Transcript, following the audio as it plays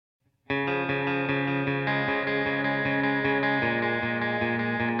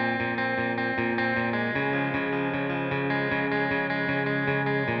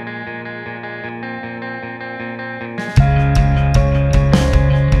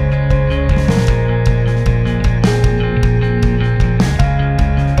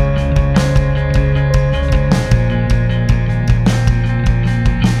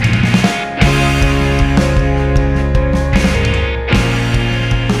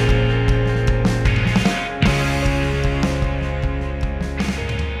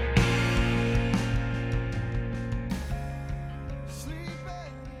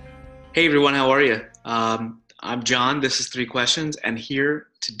Hey everyone, how are you? I'm John. This is Three Questions, and here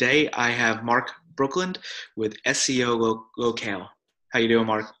today I have Marc Brookland with SEO Locale. How you doing,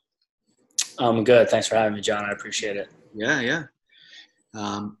 Marc? I'm good. Thanks for having me, John. I appreciate it. Yeah, yeah.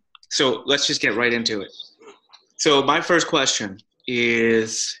 Um, so let's just get right into it. So my first question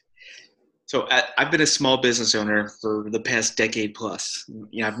is, I've been a small business owner for the past decade plus.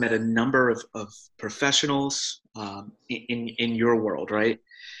 I've met a number of professionals in your world, right?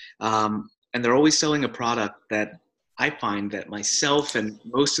 And they're always selling a product that I find that myself and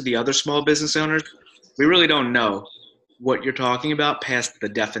most of the other small business owners, we really don't know what you're talking about past the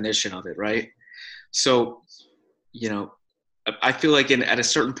definition of it, right? So, you know, I feel like at a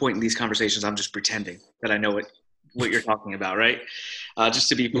certain point in these conversations, I'm just pretending that I know what you're talking about, right? Just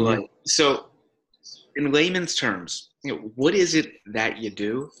to be polite. hmm So, in layman's terms, what is it that you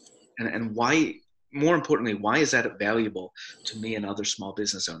do, and why? More importantly, why is that valuable to me and other small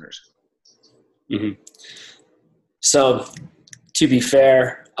business owners? hmm So, to be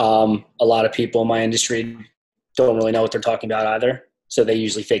fair, a lot of people in my industry don't really know what they're talking about either. So they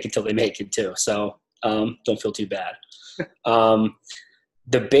usually fake it till they make it too. So don't feel too bad. Um,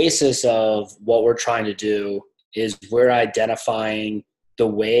 the basis of what we're trying to do is we're identifying the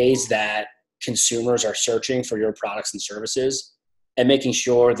ways that consumers are searching for your products and services and making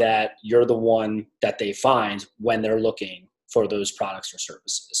sure that you're the one that they find when they're looking for those products or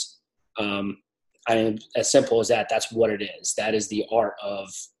services. Um, as simple as that, that's what it is. That is the art of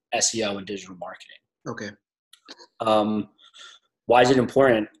SEO and digital marketing. Okay. Um, why is it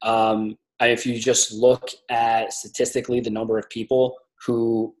important? If you just look at statistically the number of people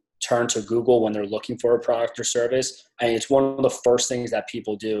who turn to Google when they're looking for a product or service, it's one of the first things that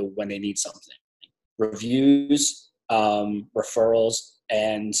people do when they need something. Reviews, referrals,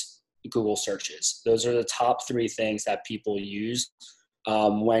 and Google searches. Those are the top three things that people use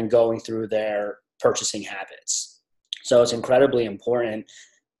when going through their purchasing habits. So it's incredibly important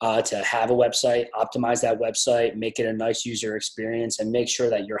to have a website, optimize that website, make it a nice user experience, and make sure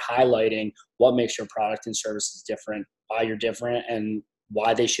that you're highlighting what makes your product and services different, why you're different, and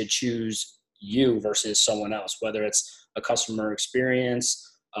why they should choose you versus someone else, whether it's a customer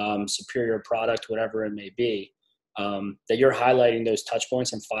experience, superior product, whatever it may be. That you're highlighting those touch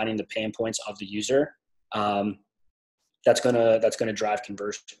points and finding the pain points of the user. That's gonna drive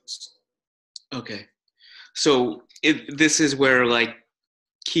conversions. Okay. So this is where like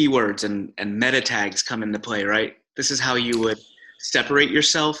keywords and meta tags come into play, right? This is how you would separate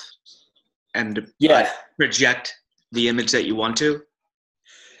yourself and Yeah, project the image that you want to.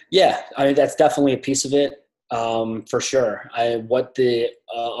 Yeah, I mean that's definitely a piece of it, for sure. A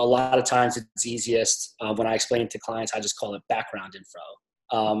lot of times it's easiest when I explain it to clients. I just call it background info.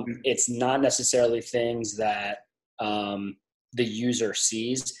 Mhm. It's not necessarily things that the user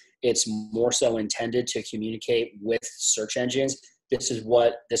sees. It's more so intended to communicate with search engines. This is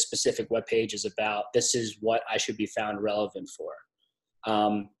what this specific web page is about. This is what I should be found relevant for.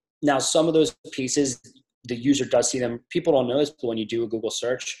 Now, some of those pieces, the user does see them. People don't know this, but when you do a Google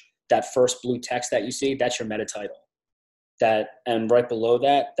search, that first blue text that you see, that's your meta title. And right below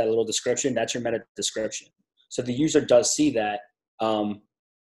that, that little description, that's your meta description. So the user does see that, um,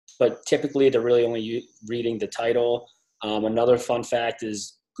 but typically they're really only reading the title. Another fun fact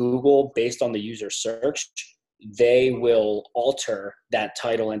is Google, based on the user search, they will alter that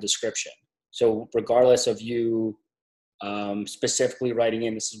title and description. So regardless of you specifically writing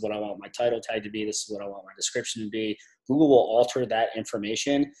in, this is what I want my title tag to be, this is what I want my description to be. Google will alter that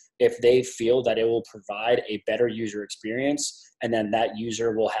information if they feel that it will provide a better user experience, and then that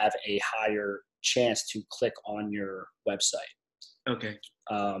user will have a higher chance to click on your website. Okay.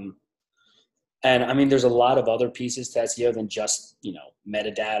 Um, and I mean, there's a lot of other pieces to SEO than just,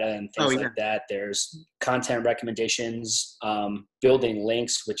 metadata and Oh things yeah. like that. There's content recommendations, building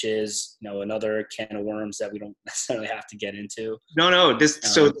links, which is, another can of worms that we don't necessarily have to get into. No, no. This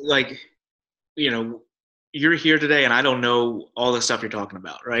so Um, like you know you're here today, and I don't know all the stuff you're talking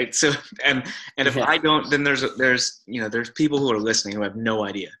about, right? So and if yeah. I don't, then there's people who are listening who have no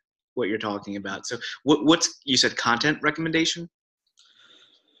idea what you're talking about. So what's you said content recommendation?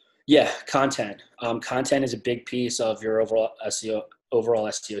 Yeah, content. Content is a big piece of your overall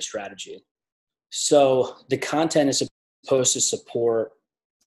SEO strategy. So the content is supposed to support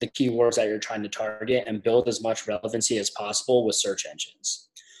the keywords that you're trying to target and build as much relevancy as possible with search engines.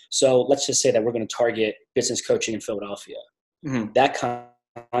 So let's just say that we're going to target business coaching in Philadelphia. Hmm. That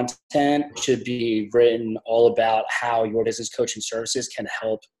content should be written all about how your business coaching services can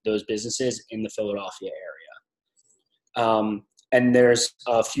help those businesses in the Philadelphia area. And there's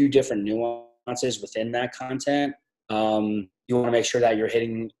a few different nuances within that content. You want to make sure that you're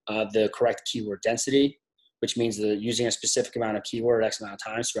hitting the correct keyword density, which means that using a specific amount of keyword X amount of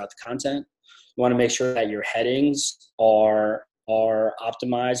times throughout the content. You want to make sure that your headings are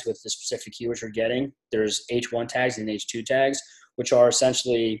optimized with the specific keywords you're getting. There's H1 tags and H2 tags, which are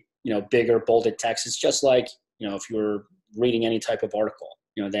essentially, bigger bolded text. It's just like, if you're reading any type of article,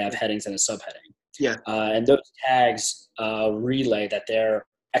 they have headings and a subheading. Yeah. And those tags relay that they're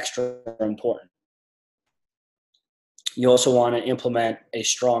extra important. You also want to implement a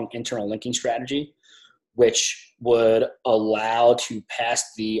strong internal linking strategy, which would allow to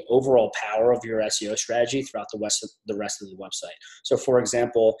pass the overall power of your SEO strategy throughout the rest of the website. So for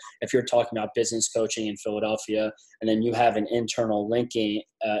example, if you're talking about business coaching in Philadelphia, and then you have an internal linking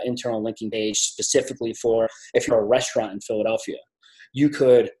page specifically for, if you're a restaurant in Philadelphia, you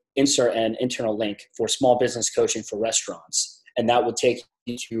could insert an internal link for small business coaching for restaurants. And that would take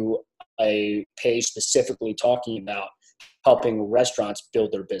you to a page specifically talking about helping restaurants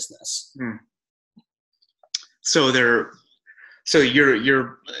build their business. So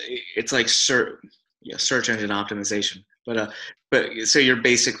you're it's like search engine optimization, but so you're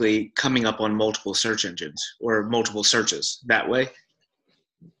basically coming up on multiple search engines or multiple searches that way.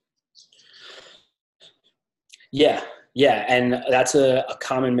 Yeah, and that's a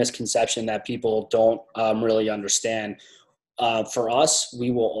common misconception that people don't really understand. For us,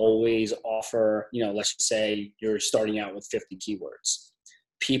 we will always offer, let's just say you're starting out with 50 keywords.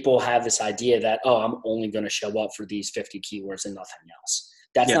 People have this idea that, I'm only going to show up for these 50 keywords and nothing else.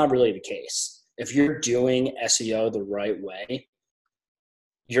 That's not really the case. If you're doing SEO the right way,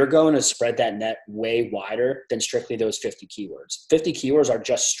 you're going to spread that net way wider than strictly those 50 keywords. 50 keywords are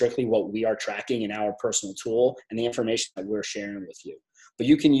just strictly what we are tracking in our personal tool and the information that we're sharing with you. But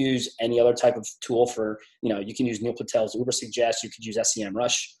you can use any other type of tool for, you can use Neil Patel's Uber Suggest, you could use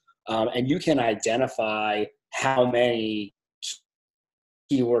SEMrush, and you can identify how many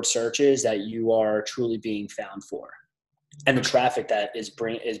keyword searches that you are truly being found for, and the traffic that is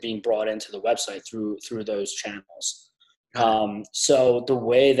being brought into the website through those channels. So the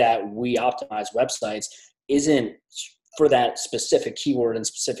way that we optimize websites isn't for that specific keyword and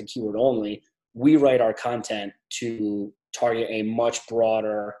specific keyword only. We write our content to target a much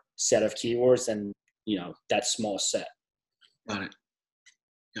broader set of keywords than, that small set. Got it.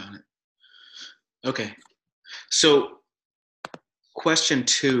 Okay. So question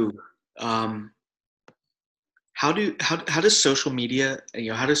 2, how does social media,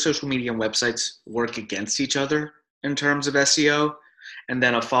 how does social media and websites work against each other in terms of SEO? And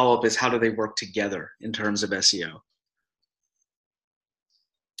then a follow-up is, how do they work together in terms of SEO?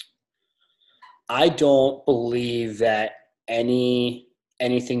 I don't believe that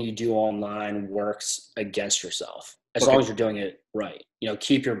anything you do online works against yourself, as long as you're doing it right.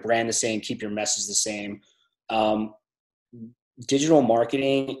 Keep your brand the same, keep your message the same. Digital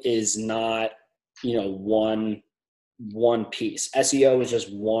marketing is not, one piece. SEO is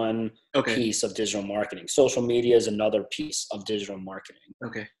just one piece of digital marketing. Social media is another piece of digital marketing.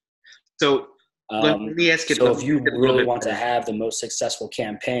 Okay. So let me ask you. So if you really want to have the most successful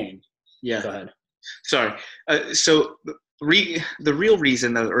campaign, go ahead. Sorry. So the real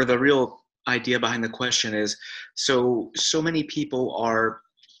reason, or the real idea behind the question is, so many people are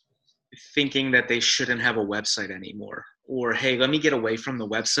thinking that they shouldn't have a website anymore, or, hey, let me get away from the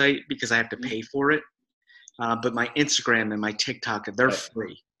website because I have to pay for it. But my Instagram and my TikTok, they're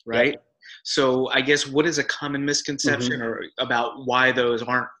free, right? Yep. So I guess, what is a common misconception or about why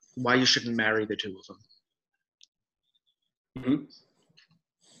you shouldn't marry the two of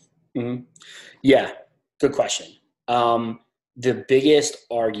them? Yeah, good question. The biggest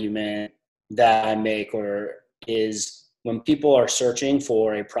argument that I make is when people are searching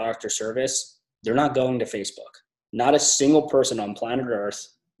for a product or service, they're not going to Facebook. Not a single person on planet Earth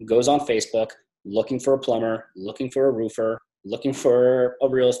goes on Facebook looking for a plumber, looking for a roofer, looking for a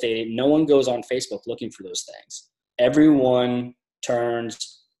real estate agent. No one goes on Facebook looking for those things. Everyone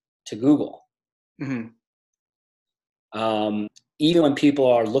turns to Google. Even when people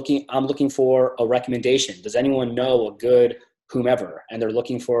are I'm looking for a recommendation. Does anyone know a good whomever? And they're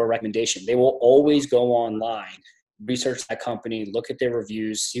looking for a recommendation. They will always go online, research that company, look at their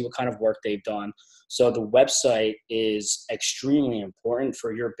reviews, see what kind of work they've done. So the website is extremely important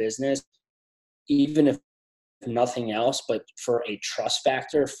for your business, even if nothing else, but for a trust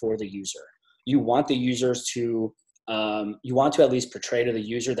factor for the user. You want the users to you want to at least portray to the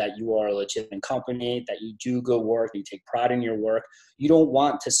user that you are a legitimate company, that you do good work, you take pride in your work. You don't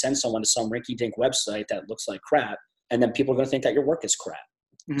want to send someone to some rinky-dink website that looks like crap, and then people are going to think that your work is crap.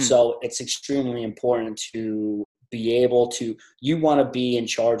 So it's extremely important to be able to, you want to be in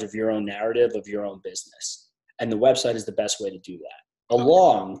charge of your own narrative, of your own business. And the website is the best way to do that,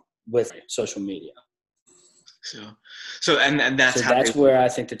 along with social media. So and that's how that's where I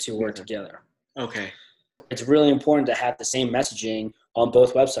think the two work together. Okay. It's really important to have the same messaging on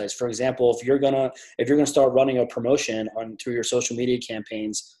both websites. For example, if you're gonna start running a promotion through your social media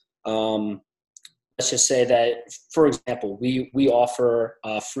campaigns, let's just say that, for example, we offer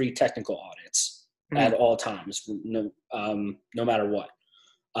free technical audits at all times, no matter what.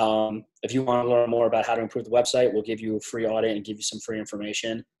 If you want to learn more about how to improve the website, we'll give you a free audit and give you some free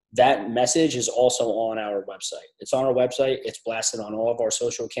information. That message is also on our website. It's on our website. It's blasted on all of our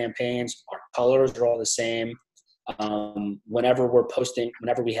social campaigns. Our colors are all the same. Whenever we're posting,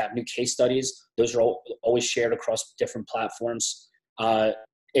 whenever we have new case studies, those are always shared across different platforms.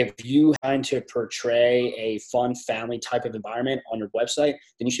 If you trying to portray a fun family type of environment on your website,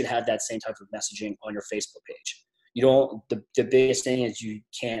 then you should have that same type of messaging on your Facebook page. You don't. The biggest thing is you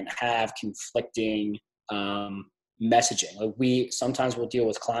can't have conflicting messaging. Like sometimes we'll deal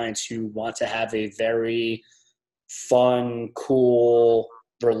with clients who want to have a very fun, cool,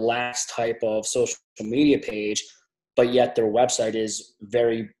 relaxed type of social media page, but yet their website is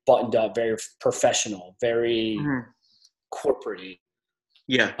very buttoned up, very professional, very corporate.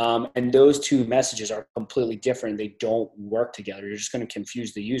 Yeah. And those two messages are completely different. They don't work together. You're just going to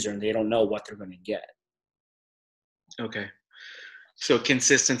confuse the user and they don't know what they're going to get. Okay. So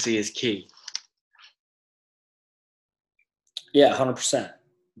consistency is key. Yeah, 100%. Okay.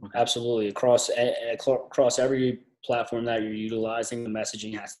 Absolutely. Across every platform that you're utilizing, the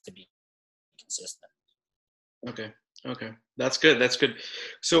messaging has to be consistent. Okay. That's good.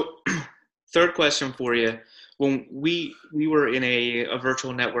 So third question for you. When we were in a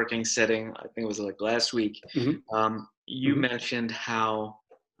virtual networking setting, I think it was like last week, you mentioned how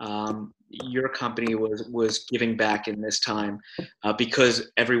your company was giving back in this time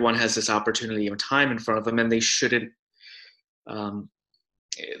because everyone has this opportunity of time in front of them, and they shouldn't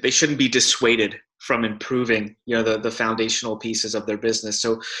be dissuaded from improving, the foundational pieces of their business.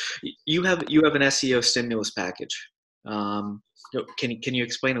 So you have an SEO stimulus package. Can you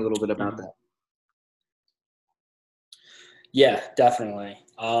explain a little bit about that? Yeah, definitely.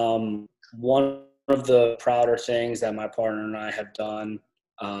 One of the prouder things that my partner and I have done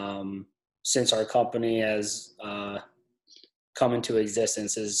since our company has come into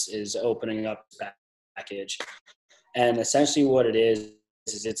existence is opening up the package. And essentially what it is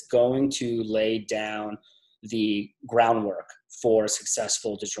it's going to lay down the groundwork for a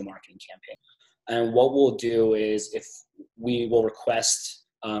successful digital marketing campaign. And what we'll do is if we will request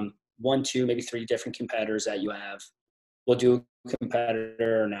 1, 2, maybe 3 different competitors that you have. We'll do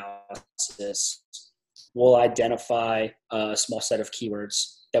competitor analysis. We'll identify a small set of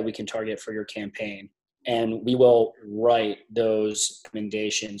keywords that we can target for your campaign. And we will write those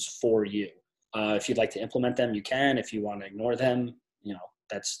recommendations for you. If you'd like to implement them, you can. If you want to ignore them,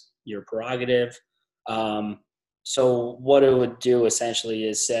 that's your prerogative. So what it would do essentially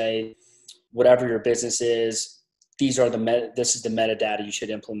is say, whatever your business is, this is the metadata you should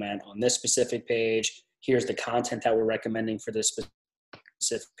implement on this specific page. Here's the content that we're recommending for this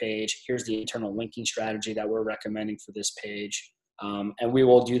specific page. Here's the internal linking strategy that we're recommending for this page. And we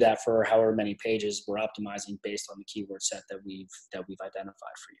will do that for however many pages we're optimizing based on the keyword set that we've identified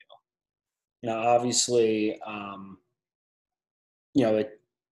for you. Now, obviously,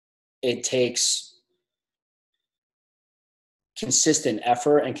 it takes consistent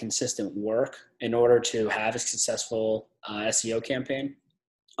effort and consistent work in order to have a successful SEO campaign.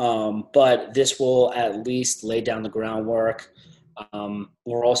 But this will at least lay down the groundwork.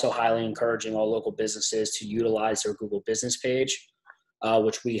 We're also highly encouraging all local businesses to utilize their Google business page,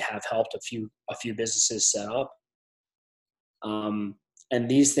 which we have helped a few businesses set up. And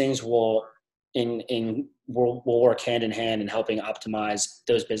these things will work hand in hand in helping optimize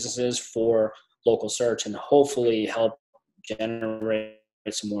those businesses for local search and hopefully help generate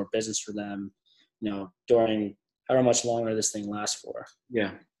some more business for them, during however much longer this thing lasts for.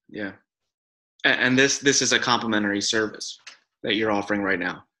 Yeah. And this is a complimentary service that you're offering right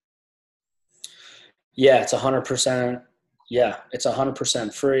now. Yeah, it's 100%. Yeah, it's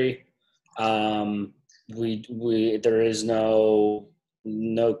 100% free. There is no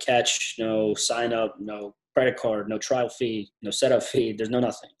catch, no sign up, no credit card, no trial fee, no setup fee. There's no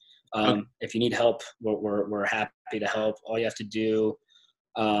nothing. Okay. If you need help, we're happy to help. All you have to do,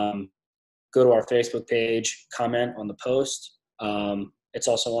 go to our Facebook page, comment on the post. It's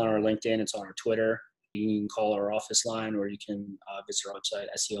also on our LinkedIn. It's on our Twitter. You can call our office line or you can visit our website,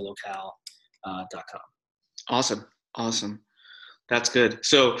 SEOlocale.com. Awesome. That's good.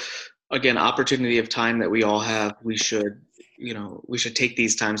 So again, opportunity of time that we all have, we should, we should take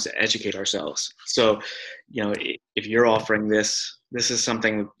these times to educate ourselves. So, if you're offering this is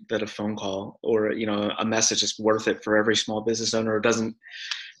something that a phone call or, a message is worth it for every small business owner who doesn't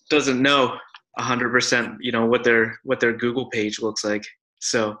know 100%, what their Google page looks like.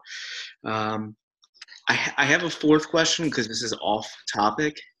 So, I have a fourth question because this is off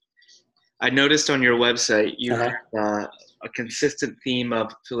topic. I noticed on your website you have a consistent theme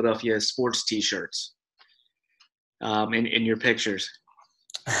of Philadelphia sports T-shirts in your pictures.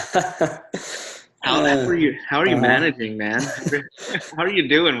 How are you managing, man? How are you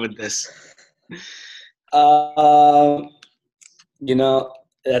doing with this?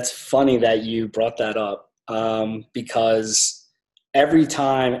 That's funny that you brought that up because every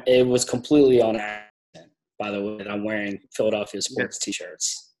time it was completely on accident, by the way, that I'm wearing Philadelphia sports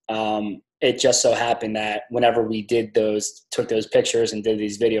T-shirts. It just so happened that whenever we took those pictures and did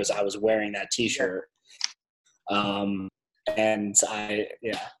these videos, I was wearing that T-shirt. And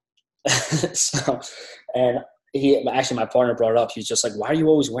so, and my partner brought it up. He was just like, why are you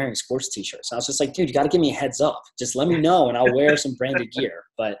always wearing sports T-shirts? And I was just like, dude, you got to give me a heads up. Just let me know and I'll wear some branded gear.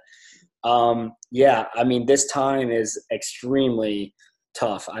 But this time is extremely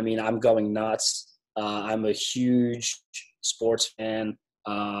tough. I'm going nuts. I'm a huge sports fan,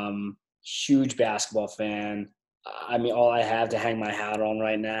 huge basketball fan. All I have to hang my hat on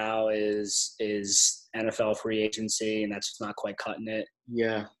right now is NFL free agency, and that's just not quite cutting it.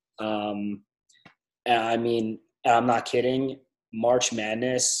 Yeah. And I'm not kidding. March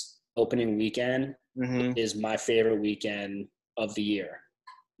Madness opening weekend is my favorite weekend of the year.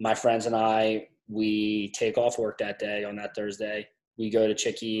 My friends and I, we take off work that day on that Thursday. We go to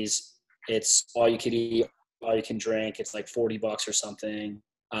Chickies. It's all you can eat, all you can drink. It's like $40 or something.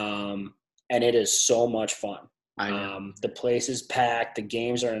 And it is so much fun. The place is packed. The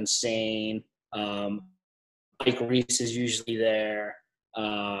games are insane. Mike Reese is usually there.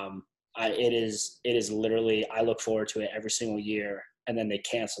 It is literally, I look forward to it every single year, and then they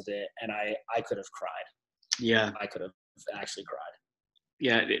canceled it, and I could have cried. Yeah. I could have actually cried.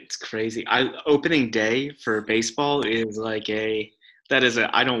 Yeah, it's crazy. Opening day for baseball is I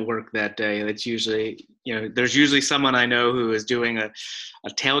don't work that day. It's usually, there's usually someone I know who is doing a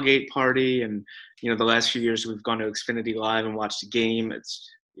tailgate party, and, the last few years we've gone to Xfinity Live and watched a game.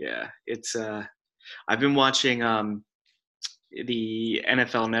 I've been watching the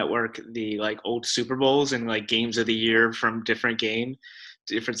NFL Network, the old Super Bowls and games of the year from different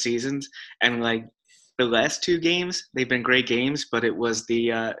seasons, and the last two games, they've been great games, but it was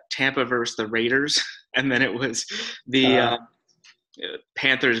the Tampa versus the Raiders, and then it was the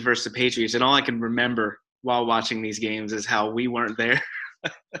Panthers versus the Patriots. And all I can remember while watching these games is how we weren't there.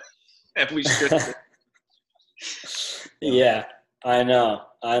 And we should have. Yeah, I know.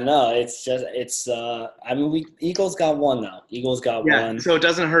 Eagles got one now. Eagles got one. So it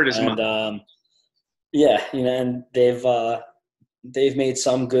doesn't hurt as much. And they've made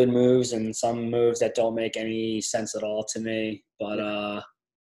some good moves and some moves that don't make any sense at all to me. But I'm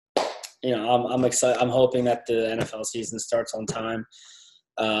excited. I'm hoping that the NFL season starts on time.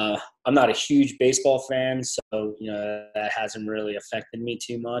 I'm not a huge baseball fan, so that hasn't really affected me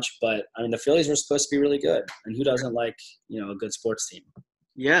too much. But the Phillies were supposed to be really good, and who doesn't like a good sports team?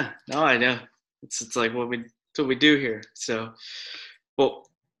 Yeah, no, I know. It's like what we do here. So, well,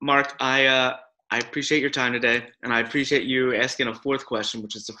 Marc, I appreciate your time today, and I appreciate you asking a fourth question,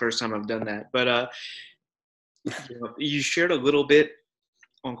 which is the first time I've done that. But you shared a little bit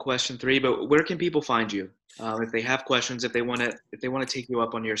on question 3, but where can people find you if they have questions, if they want to take you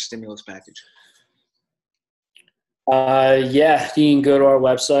up on your stimulus package? You can go to our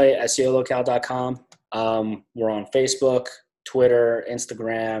website, SEOlocale.com. We're on Facebook, Twitter,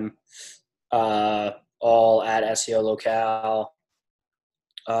 Instagram, all at SEO Locale.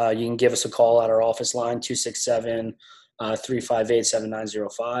 You can give us a call at our office line,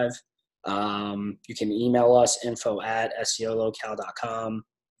 267-358-7905. You can email us, info@SEOlocale.com.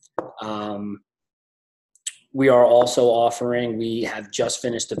 We are also offering, we have just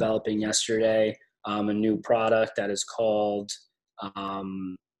finished developing yesterday, a new product that is called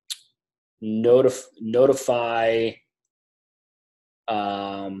Notify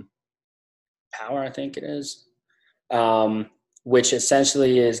Power, I think it is, which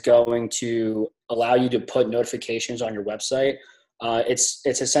essentially is going to allow you to put notifications on your website. It's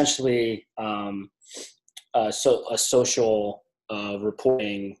essentially a social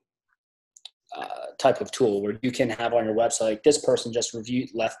reporting type of tool where you can have on your website, this person just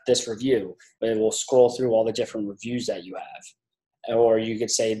left this review, but it will scroll through all the different reviews that you have. Or you could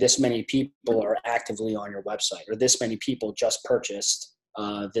say this many people are actively on your website, or this many people just purchased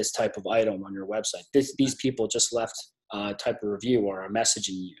this type of item on your website. These people just left type of review or are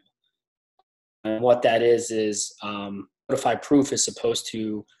messaging you. And what that is notified proof is supposed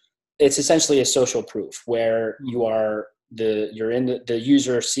to, it's essentially a social proof where you are the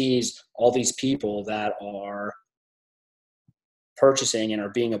user sees all these people that are purchasing and are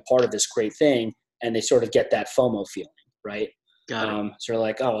being a part of this great thing, and they sort of get that FOMO feeling, right? Got it. So they're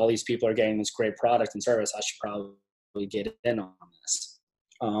like, oh, all these people are getting this great product and service. I should probably get in on this.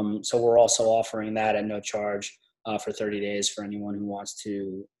 So we're also offering that at no charge for 30 days for anyone who wants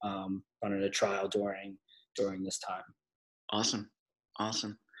to run a trial during this time. Awesome.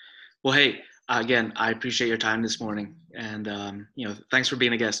 Well, hey, again, I appreciate your time this morning, and thanks for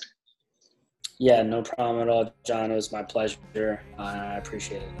being a guest. Yeah, no problem at all, John. It was my pleasure. I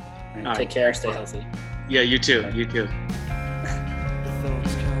appreciate it. Take care. Stay healthy. Yeah, you too.